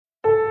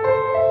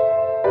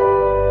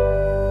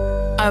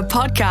A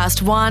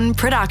Podcast One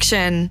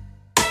production.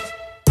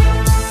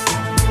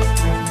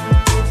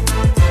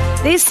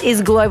 This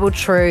is Global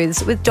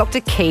Truths with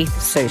Dr.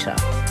 Keith Suter.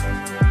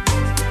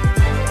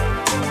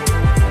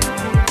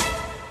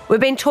 We've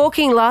been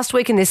talking last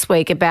week and this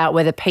week about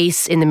whether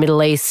peace in the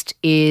Middle East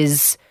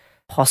is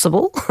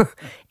possible.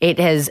 It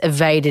has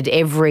evaded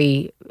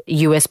every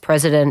US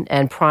president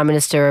and Prime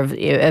Minister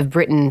of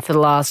Britain for the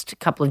last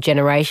couple of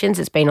generations.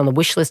 It's been on the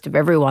wish list of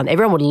everyone.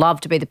 Everyone would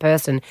love to be the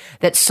person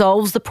that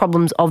solves the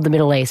problems of the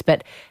Middle East,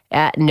 but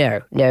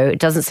no, it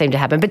doesn't seem to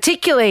happen,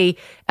 particularly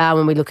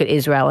when we look at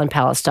Israel and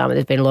Palestine, where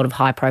there's been a lot of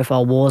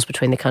high-profile wars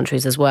between the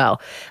countries as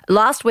well.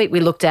 Last week,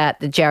 we looked at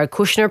the Jared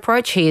Kushner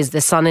approach. He is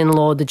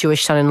the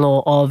Jewish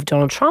son-in-law of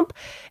Donald Trump,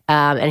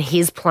 and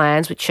his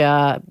plans, which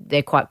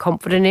they're quite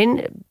confident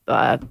in.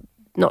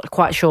 Not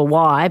quite sure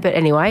why, but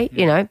anyway,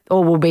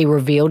 all will be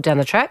revealed down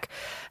the track.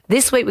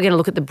 This week, we're going to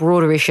look at the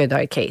broader issue,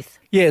 though, Keith.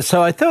 Yeah,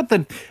 so I thought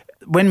that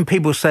when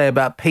people say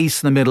about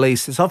peace in the Middle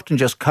East, it's often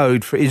just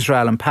code for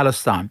Israel and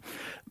Palestine.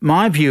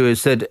 My view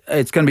is that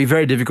it's going to be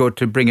very difficult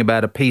to bring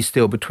about a peace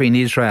deal between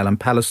Israel and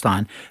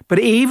Palestine. But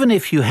even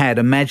if you had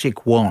a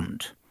magic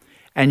wand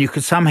and you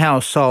could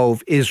somehow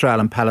solve Israel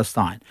and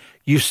Palestine,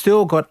 you've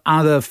still got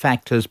other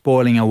factors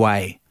boiling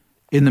away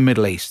in the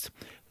Middle East.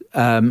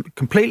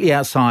 Completely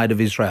outside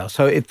of Israel.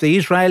 So if the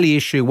Israeli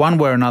issue, one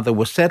way or another,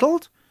 was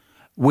settled,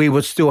 we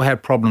would still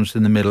have problems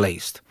in the Middle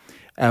East.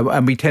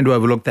 And we tend to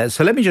overlook that.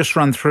 So let me just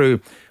run through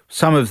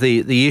some of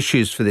the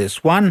issues for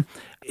this. One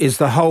is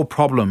the whole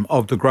problem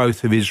of the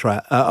growth of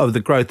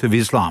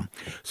Islam.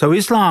 So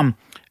Islam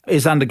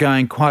is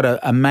undergoing quite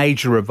a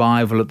major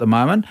revival at the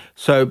moment.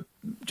 So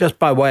just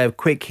by way of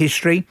quick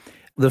history,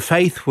 the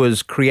faith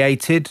was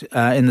created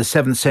in the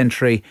 7th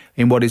century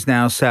in what is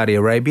now Saudi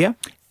Arabia,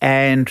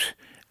 and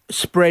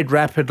spread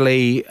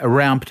rapidly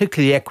around,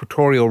 particularly the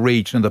equatorial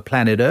region of the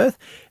planet Earth.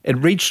 It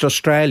reached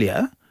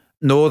Australia,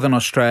 northern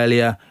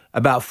Australia,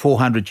 about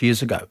 400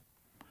 years ago,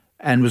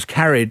 and was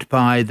carried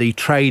by the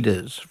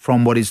traders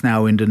from what is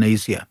now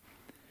Indonesia.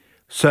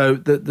 So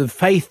the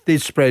faith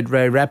did spread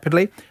very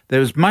rapidly.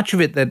 There was much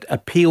of it that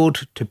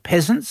appealed to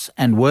peasants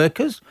and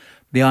workers.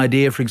 The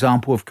idea, for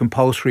example, of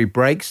compulsory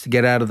breaks to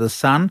get out of the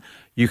sun.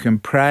 You can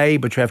pray,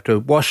 but you have to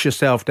wash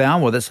yourself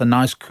down. Well, that's a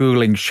nice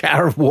cooling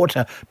shower of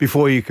water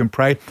before you can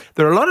pray.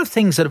 There are a lot of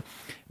things that have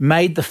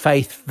made the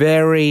faith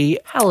very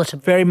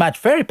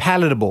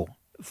palatable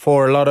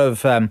for a lot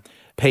of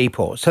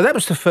people. So that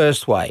was the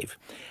first wave.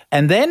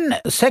 And then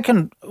the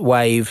second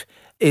wave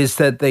is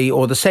that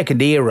the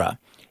second era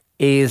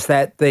is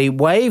that the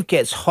wave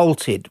gets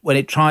halted when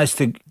it tries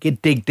to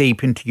dig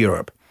deep into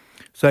Europe.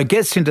 So it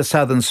gets into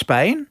southern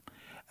Spain,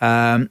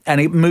 and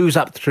it moves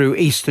up through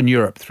Eastern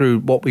Europe, through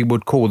what we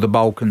would call the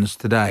Balkans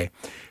today.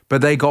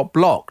 But they got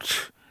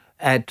blocked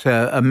at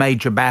a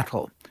major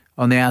battle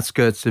on the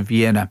outskirts of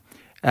Vienna,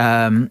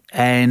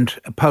 and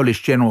a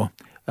Polish general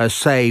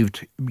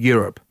saved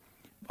Europe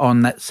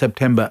on that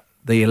September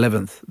the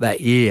 11th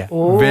that year.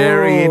 Ooh,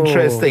 very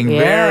interesting.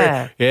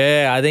 Yeah.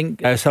 I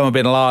think Osama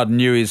bin Laden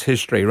knew his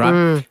history,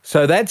 right?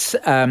 So that's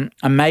a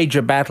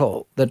major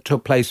battle that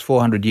took place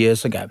 400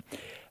 years ago.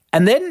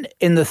 And then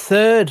in the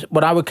third,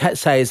 what I would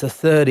say is the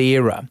third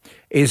era,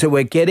 is that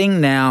we're getting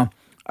now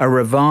a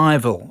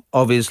revival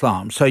of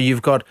Islam. So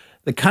you've got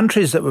the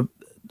countries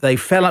they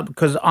fell up,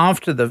 because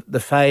after the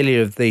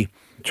failure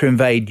to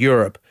invade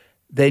Europe,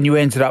 then you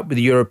ended up with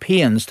the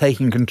Europeans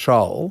taking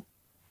control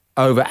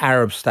over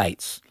Arab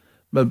states.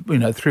 But,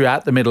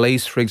 throughout the Middle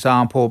East, for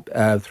example,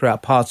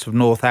 throughout parts of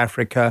North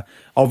Africa,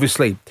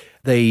 obviously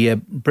the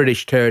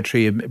British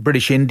territory,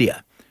 British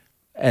India.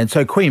 And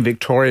so Queen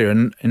Victoria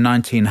in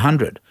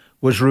 1900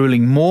 was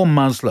ruling more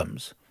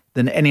Muslims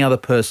than any other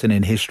person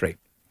in history,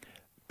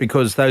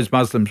 because those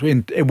Muslims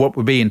in what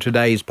would be in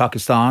today's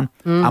Pakistan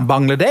and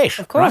Bangladesh.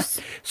 Of course.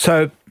 Right?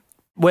 So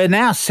we're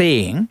now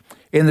seeing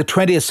in the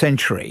 20th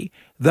century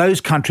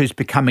those countries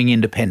becoming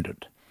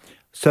independent.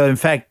 So in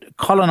fact,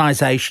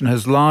 colonization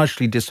has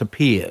largely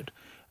disappeared.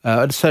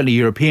 Certainly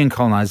European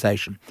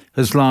colonization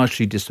has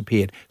largely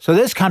disappeared. So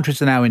those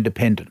countries are now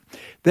independent.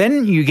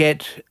 Then you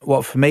get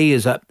what for me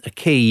is a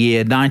key year,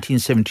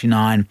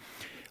 1979,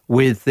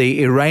 with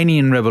the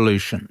Iranian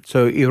Revolution.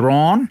 So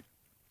Iran,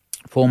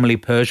 formerly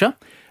Persia,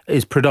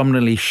 is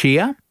predominantly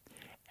Shia,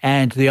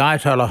 and the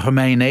Ayatollah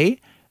Khomeini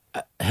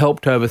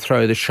helped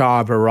overthrow the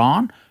Shah of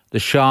Iran. The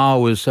Shah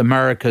was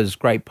America's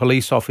great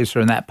police officer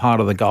in that part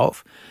of the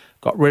Gulf,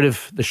 got rid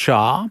of the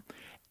Shah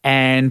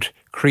and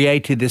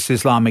created this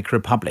Islamic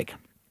Republic.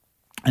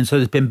 And so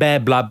there's been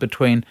bad blood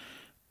between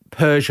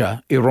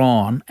Persia,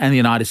 Iran, and the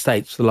United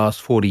States for the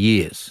last 40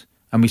 years.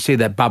 And we see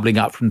that bubbling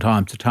up from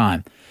time to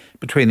time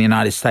between the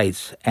United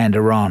States and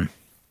Iran.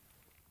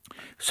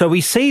 So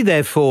we see,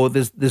 therefore,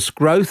 this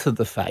growth of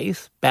the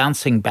faith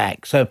bouncing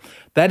back. So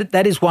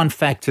that is one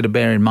factor to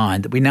bear in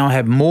mind, that we now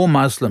have more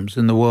Muslims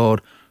in the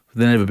world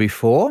than ever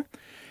before,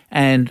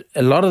 and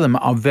a lot of them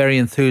are very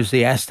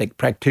enthusiastic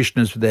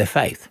practitioners of their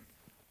faith.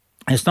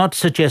 It's not to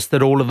suggest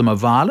that all of them are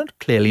violent,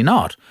 clearly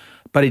not,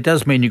 but it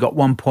does mean you've got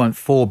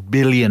 1.4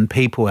 billion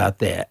people out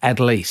there, at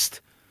least,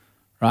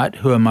 right,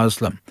 who are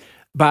Muslim.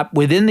 But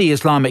within the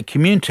Islamic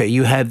community,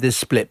 you have this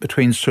split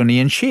between Sunni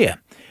and Shia.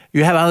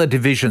 You have other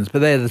divisions, but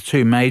they're the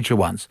two major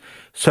ones.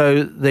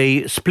 So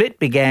the split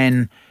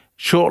began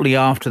shortly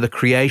after the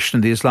creation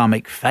of the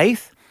Islamic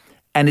faith,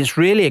 and it's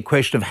really a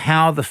question of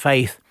how the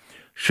faith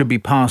should be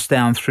passed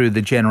down through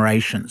the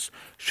generations.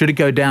 Should it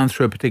go down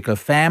through a particular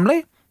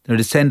family, the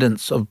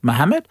descendants of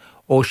Muhammad,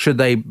 or should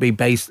they be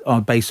based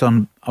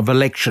on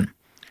election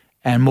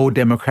and more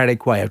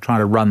democratic way of trying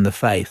to run the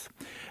faith?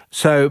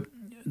 So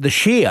the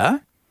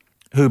Shia,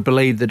 who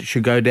believe that it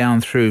should go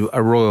down through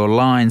a royal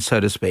line, so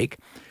to speak,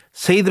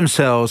 see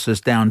themselves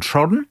as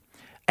downtrodden,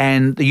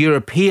 and the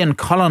European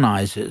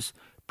colonisers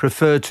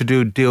prefer to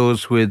do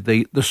deals with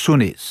the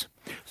Sunnis.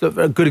 So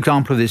a good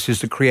example of this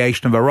is the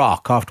creation of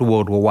Iraq after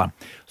World War I.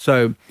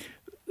 So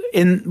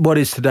in what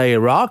is today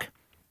Iraq,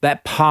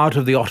 that part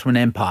of the Ottoman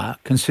Empire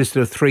consisted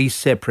of 3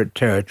 separate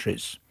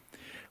territories.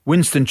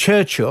 Winston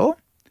Churchill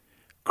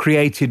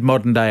created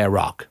modern-day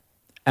Iraq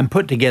and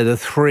put together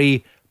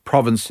 3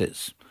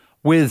 provinces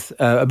with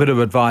a bit of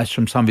advice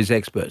from some of his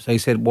experts. They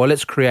said, well,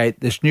 let's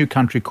create this new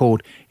country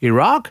called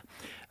Iraq.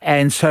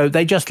 And so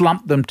they just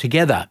lumped them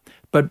together.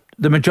 But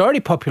the majority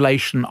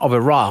population of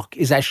Iraq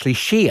is actually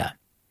Shia.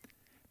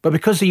 But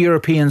because the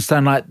Europeans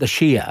don't like the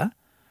Shia,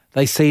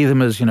 they see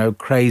them as,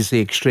 crazy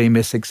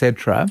extremists,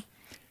 etc.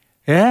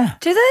 Yeah.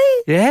 Do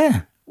they?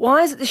 Yeah.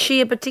 Why is it the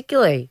Shia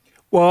particularly?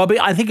 Well,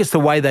 I think it's the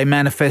way they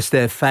manifest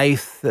their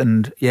faith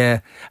and,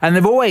 And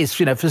they've always,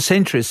 for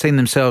centuries, seen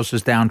themselves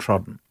as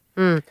downtrodden.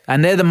 Mm.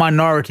 And they're the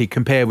minority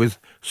compared with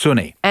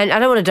Sunni. And I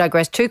don't want to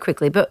digress too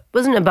quickly, but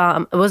wasn't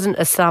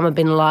Osama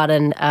bin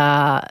Laden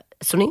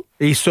Sunni?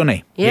 He's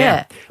Sunni.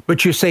 Yeah.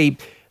 But you see,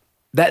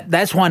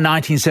 that's why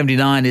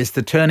 1979 is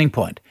the turning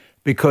point,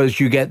 because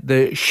you get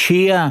the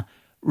Shia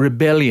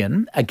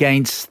rebellion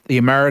against the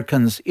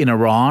Americans in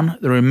Iran,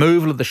 the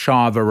removal of the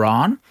Shah of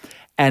Iran,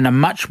 and a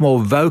much more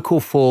vocal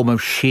form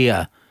of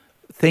Shia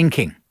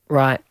thinking.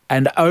 Right.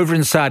 And over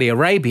in Saudi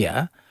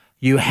Arabia,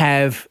 you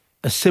have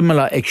a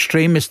similar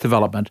extremist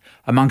development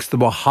amongst the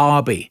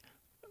Wahhabi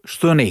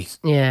Sunni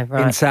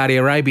in Saudi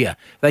Arabia.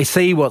 They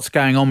see what's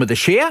going on with the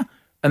Shia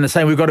and they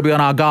say we've got to be on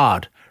our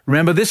guard.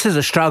 Remember, this is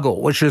a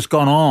struggle which has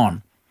gone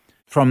on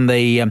from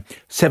the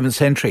 7th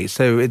century,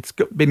 so it's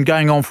been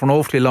going on for an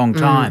awfully long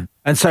time.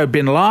 And so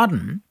bin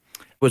Laden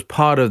was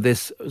part of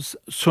this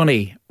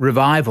Sunni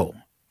revival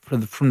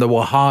from the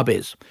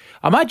Wahhabis.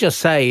 I might just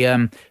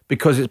say,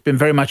 because it's been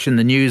very much in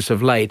the news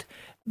of late,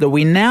 that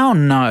we now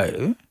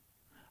know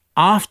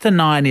after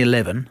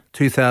 9/11,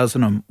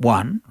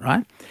 2001,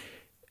 right,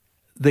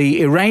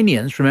 the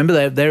Iranians,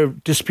 remember, they're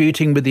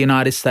disputing with the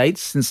United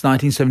States since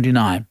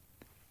 1979.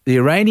 The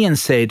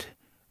Iranians said,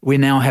 we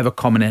now have a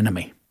common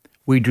enemy.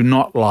 We do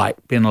not like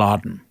bin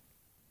Laden.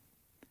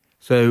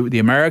 So the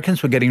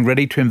Americans were getting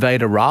ready to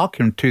invade Iraq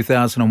in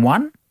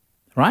 2001,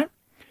 right?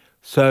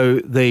 So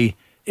the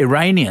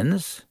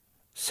Iranians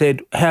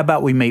said, how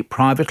about we meet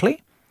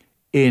privately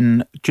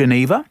in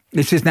Geneva?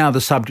 This is now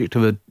the subject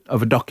of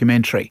a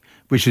documentary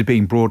which is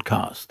being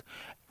broadcast.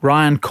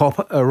 Ryan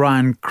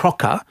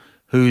Crocker,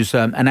 who's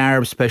an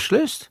Arab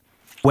specialist,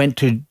 went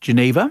to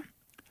Geneva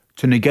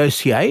to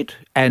negotiate,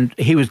 and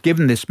he was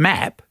given this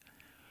map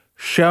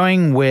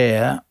showing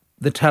where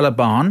the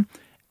Taliban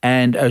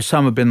and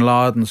Osama bin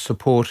Laden's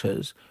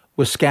supporters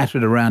were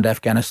scattered around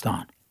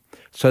Afghanistan.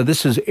 So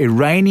this is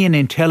Iranian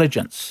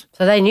intelligence.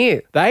 So they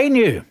knew? They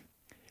knew.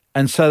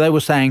 And so they were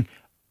saying,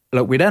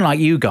 look, we don't like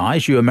you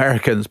guys, you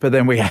Americans, but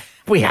then we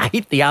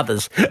hate the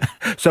others.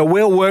 So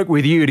we'll work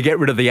with you to get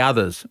rid of the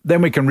others.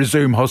 Then we can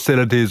resume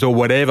hostilities or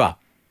whatever.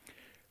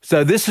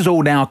 So this has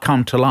all now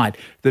come to light.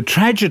 The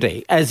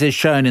tragedy, as is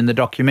shown in the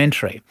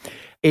documentary,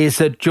 is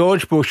that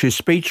George Bush's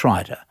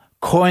speechwriter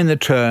coined the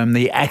term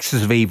the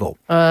axis of evil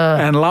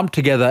and lumped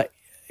together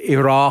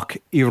Iraq,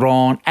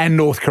 Iran and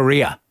North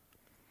Korea.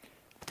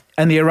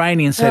 And the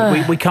Iranians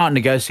said, we can't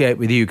negotiate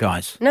with you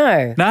guys.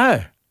 No.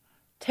 No.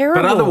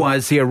 Terrible. But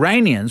otherwise, the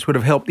Iranians would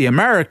have helped the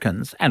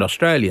Americans and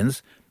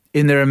Australians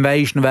in their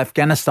invasion of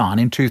Afghanistan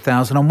in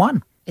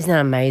 2001. Isn't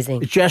that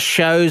amazing? It just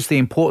shows the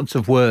importance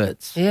of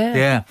words.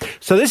 Yeah.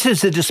 So this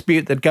is the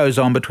dispute that goes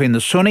on between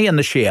the Sunni and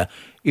the Shia.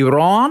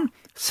 Iran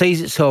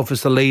sees itself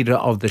as the leader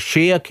of the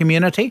Shia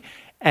community,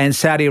 and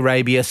Saudi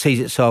Arabia sees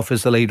itself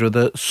as the leader of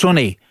the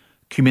Sunni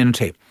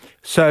community.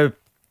 So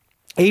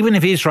even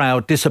if Israel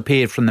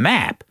disappeared from the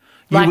map...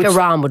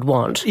 Iran would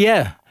want.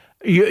 Yeah.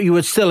 You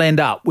would still end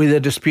up with a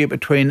dispute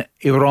between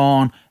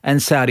Iran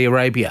and Saudi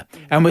Arabia.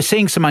 And we're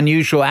seeing some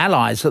unusual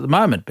allies at the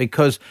moment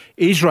because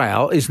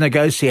Israel is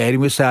negotiating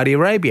with Saudi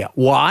Arabia.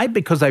 Why?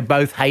 Because they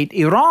both hate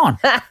Iran.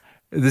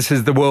 This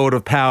is the world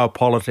of power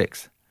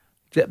politics.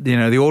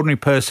 The ordinary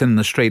person in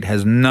the street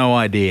has no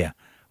idea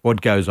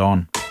what goes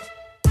on.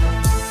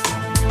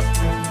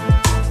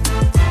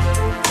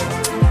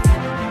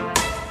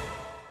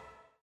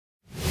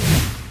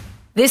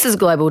 This is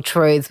Global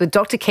Truths with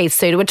Dr. Keith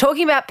Suter. We're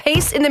talking about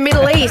peace in the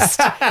Middle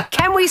East.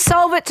 Can we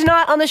solve it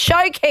tonight on the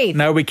show, Keith?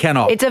 No, we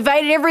cannot. It's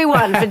evaded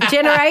everyone for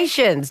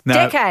generations,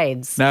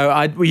 decades.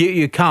 No,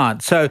 you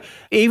can't. So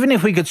even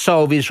if we could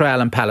solve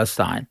Israel and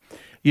Palestine,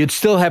 you'd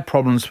still have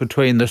problems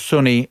between the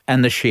Sunni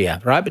and the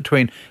Shia, right?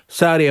 Between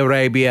Saudi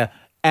Arabia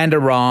and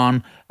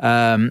Iran.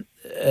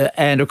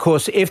 And, of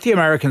course, if the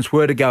Americans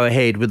were to go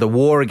ahead with the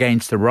war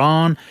against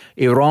Iran,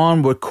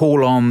 Iran would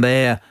call on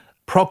their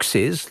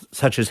proxies,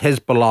 such as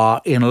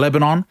Hezbollah in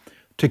Lebanon,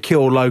 to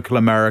kill local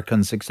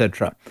Americans,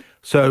 etc.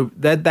 So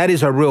that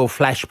is a real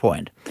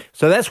flashpoint.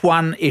 So that's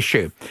one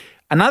issue.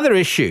 Another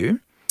issue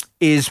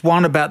is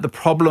one about the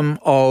problem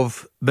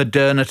of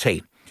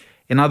modernity.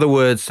 In other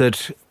words,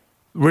 that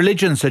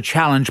religions are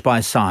challenged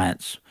by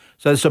science.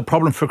 So it's a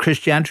problem for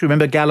Christianity.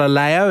 Remember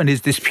Galileo and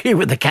his dispute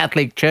with the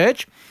Catholic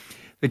Church?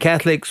 The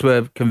Catholics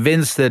were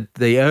convinced that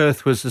the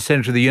earth was the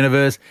centre of the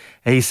universe.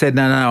 He said,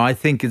 no, I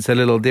think it's a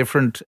little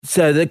different.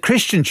 So the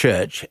Christian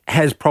church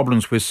has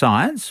problems with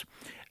science,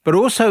 but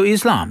also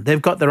Islam.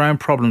 They've got their own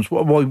problems,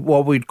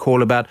 what we'd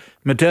call about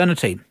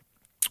modernity.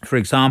 For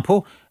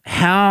example,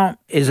 how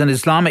is an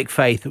Islamic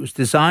faith that was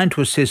designed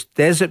to assist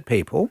desert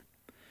people,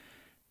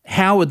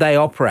 how would they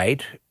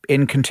operate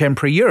in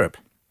contemporary Europe?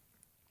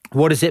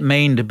 What does it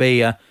mean to be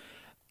a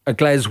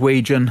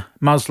Glaswegian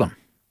Muslim?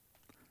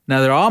 Now,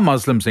 there are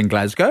Muslims in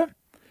Glasgow,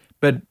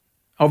 but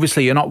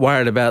obviously you're not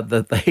worried about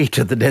the heat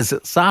of the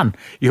desert sun.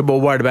 You're more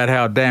worried about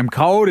how damn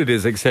cold it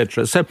is,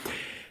 etc. So,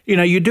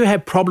 you do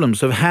have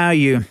problems of how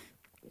you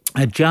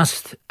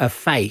adjust a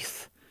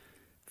faith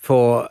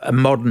for a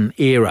modern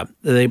era.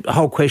 The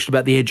whole question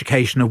about the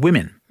education of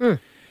women.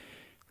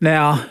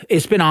 Now,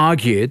 it's been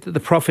argued that the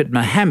Prophet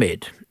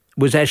Muhammad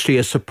was actually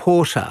a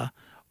supporter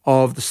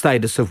of the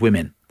status of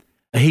women.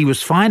 He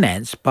was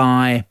financed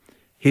by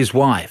his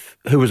wife,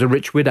 who was a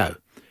rich widow.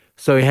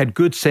 So he had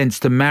good sense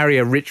to marry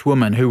a rich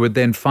woman who would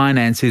then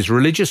finance his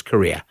religious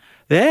career.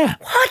 Yeah.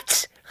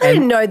 What? I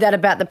didn't know that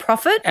about the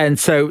Prophet. And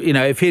so,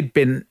 if he'd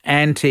been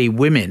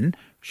anti-women,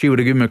 she would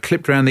have given him a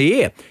clip around the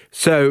ear.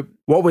 So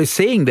what we're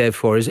seeing,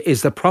 therefore,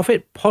 is the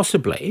Prophet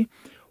possibly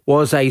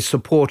was a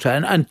supporter.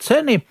 And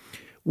certainly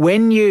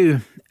when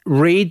you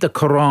read the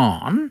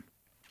Quran,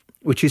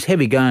 which is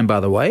heavy going, by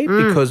the way,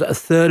 because a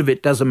third of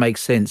it doesn't make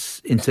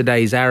sense in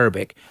today's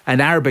Arabic, and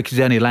Arabic is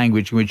the only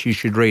language in which you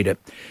should read it.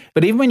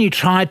 But even when you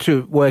try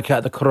to work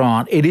out the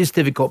Quran, it is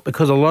difficult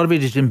because a lot of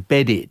it is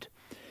embedded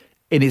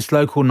in its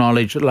local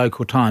knowledge at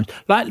local times.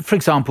 Like, for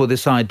example,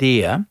 this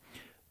idea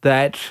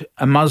that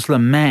a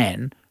Muslim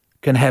man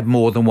can have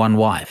more than one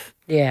wife.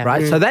 Yeah.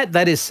 Right? So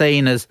that is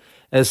seen as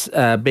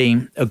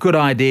being a good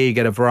idea, you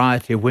get a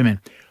variety of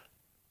women.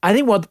 I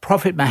think what the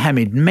Prophet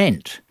Muhammad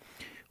meant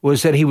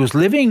was that he was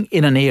living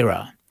in an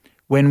era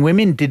when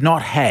women did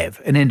not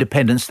have an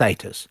independent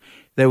status.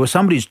 They were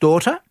somebody's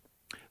daughter,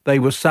 they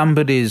were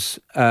somebody's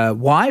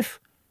wife,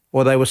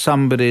 or they were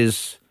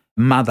somebody's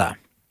mother.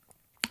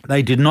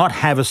 They did not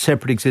have a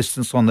separate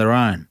existence on their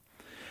own.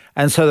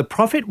 And so the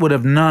Prophet would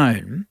have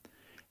known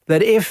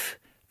that if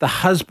the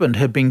husband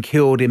had been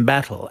killed in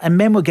battle, and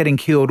men were getting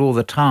killed all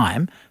the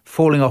time,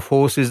 falling off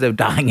horses, they were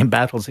dying in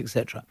battles,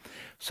 etc.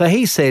 So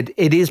he said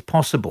it is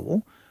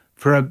possible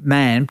for a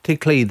man,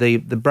 particularly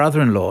the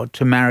brother-in-law,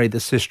 to marry the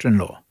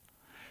sister-in-law.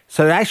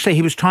 So actually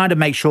he was trying to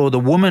make sure the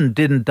woman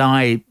didn't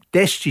die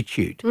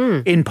destitute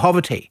in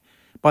poverty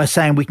by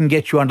saying we can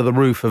get you under the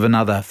roof of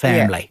another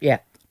family. Yeah.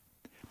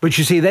 But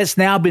you see, that's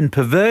now been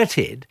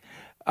perverted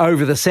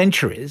over the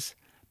centuries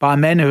by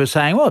men who are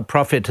saying, well, the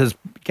Prophet has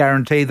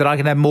guaranteed that I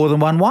can have more than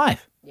one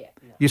wife. Yeah.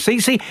 You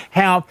see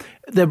how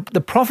the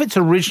Prophet's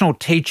original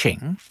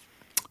teaching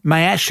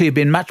may actually have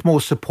been much more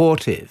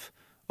supportive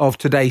of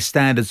today's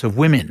standards of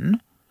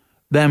women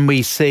than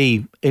we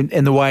see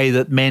in the way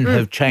that men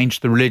have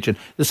changed the religion.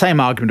 The same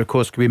argument, of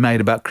course, could be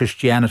made about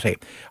Christianity.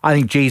 I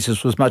think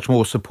Jesus was much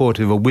more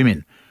supportive of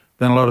women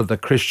than a lot of the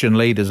Christian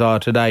leaders are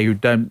today who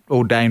don't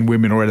ordain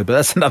women already, but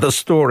that's another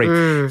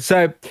story.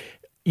 So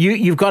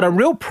you've got a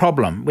real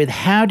problem with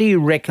how do you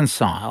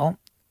reconcile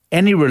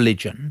any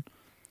religion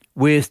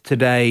with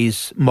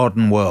today's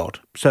modern world.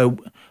 So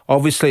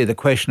obviously the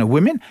question of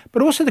women,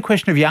 but also the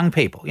question of young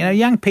people.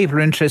 Young people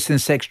are interested in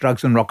sex,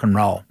 drugs and rock and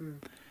roll.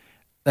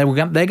 They're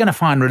going to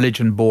find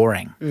religion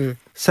boring.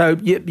 So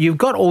you've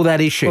got all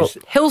that issues.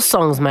 Well,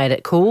 Hillsong's made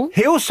it cool.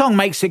 Hillsong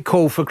makes it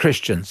cool for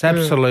Christians,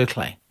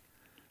 absolutely.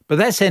 But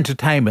that's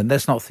entertainment,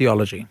 that's not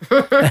theology.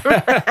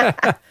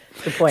 Good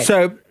point.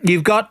 So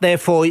you've got,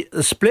 therefore,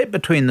 the split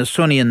between the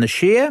Sunni and the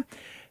Shia.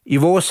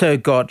 You've also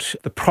got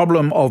the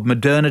problem of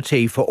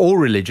modernity for all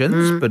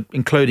religions, but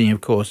including,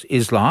 of course,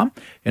 Islam,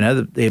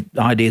 the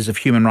ideas of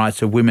human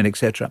rights of women,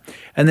 etc.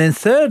 And then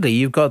thirdly,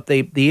 you've got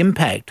the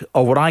impact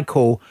of what I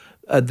call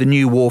the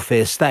new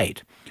warfare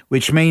state,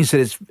 which means that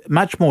it's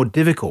much more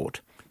difficult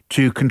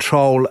to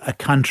control a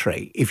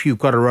country if you've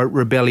got a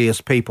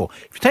rebellious people.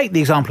 If you take the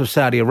example of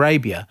Saudi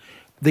Arabia,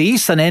 the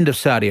eastern end of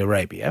Saudi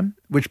Arabia,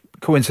 which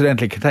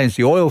coincidentally contains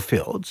the oil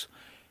fields,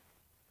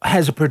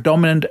 has a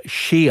predominant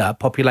Shia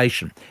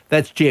population.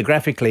 That's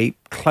geographically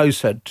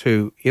closer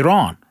to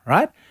Iran,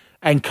 right?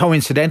 And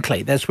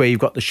coincidentally, that's where you've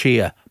got the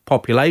Shia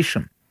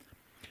population.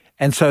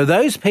 And so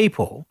those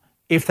people,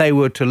 if they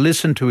were to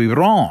listen to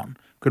Iran,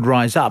 could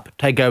rise up,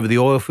 take over the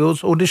oil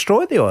fields or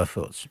destroy the oil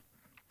fields.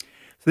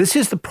 So this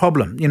is the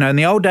problem. In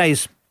the old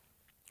days,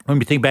 When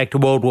we think back to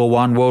World War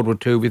I, World War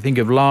II, we think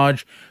of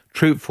large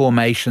troop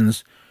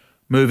formations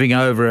moving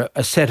over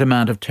a set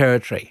amount of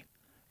territory.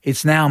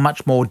 It's now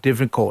much more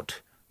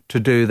difficult to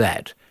do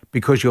that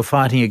because you're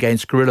fighting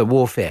against guerrilla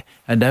warfare.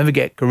 And don't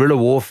forget, guerrilla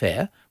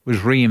warfare was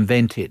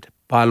reinvented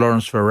by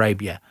Lawrence of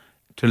Arabia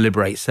to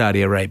liberate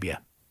Saudi Arabia.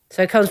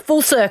 So it comes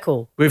full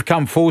circle. We've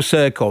come full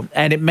circle.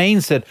 And it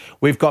means that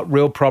we've got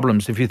real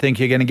problems if you think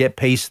you're going to get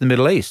peace in the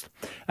Middle East.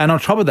 And on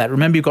top of that,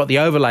 remember, you've got the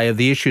overlay of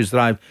the issues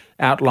that I've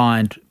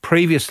outlined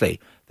previously.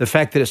 The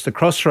fact that it's the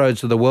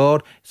crossroads of the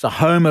world, it's a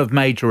home of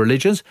major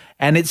religions,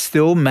 and it's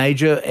still a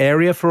major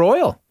area for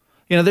oil.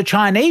 You know, the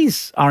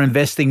Chinese are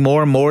investing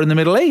more and more in the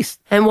Middle East.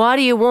 And why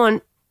do you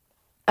want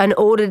an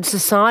ordered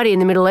society in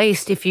the Middle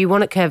East? If you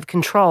want to have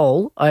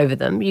control over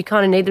them, you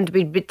kind of need them to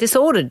be a bit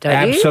disordered,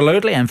 don't you?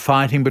 Absolutely, and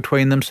fighting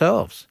between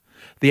themselves.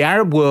 The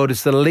Arab world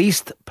is the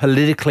least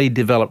politically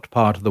developed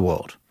part of the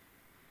world.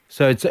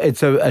 So it's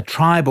a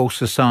tribal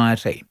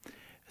society.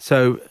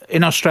 So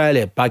in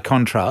Australia, by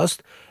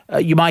contrast,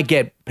 you might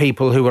get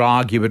people who would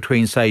argue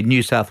between, say,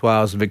 New South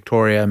Wales and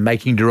Victoria,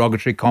 making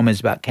derogatory comments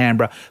about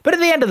Canberra. But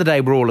at the end of the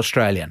day, we're all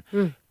Australian.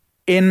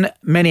 In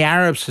many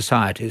Arab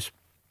societies,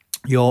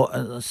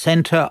 your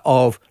centre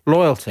of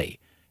loyalty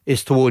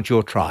is towards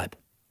your tribe.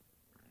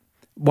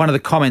 One of the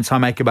comments I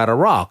make about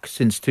Iraq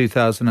since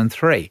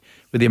 2003,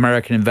 with the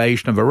American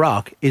invasion of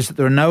Iraq, is that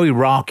there are no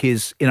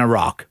Iraqis in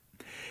Iraq.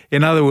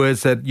 In other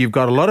words, that you've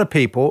got a lot of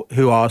people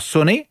who are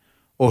Sunni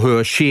or who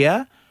are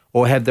Shia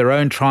or have their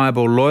own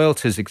tribal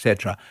loyalties,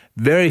 etc.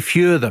 Very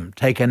few of them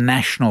take a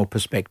national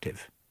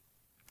perspective.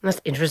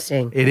 That's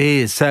interesting. It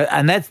is. So,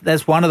 and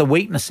that's one of the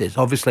weaknesses,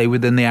 obviously,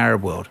 within the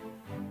Arab world.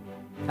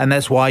 And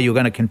that's why you're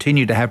going to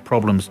continue to have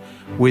problems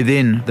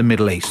within the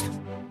Middle East.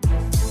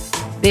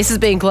 This has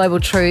been Global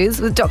Truths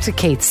with Dr.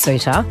 Keith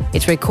Suter.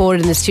 It's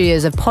recorded in the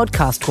studios of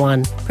Podcast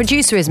One.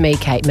 Producer is me,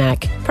 Kate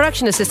Mack.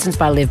 Production assistance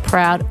by Liv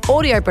Proud.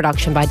 Audio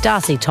production by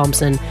Darcy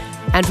Thompson.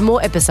 And for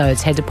more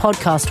episodes, head to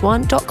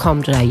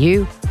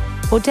podcastone.com.au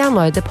or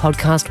download the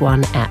Podcast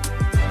One app.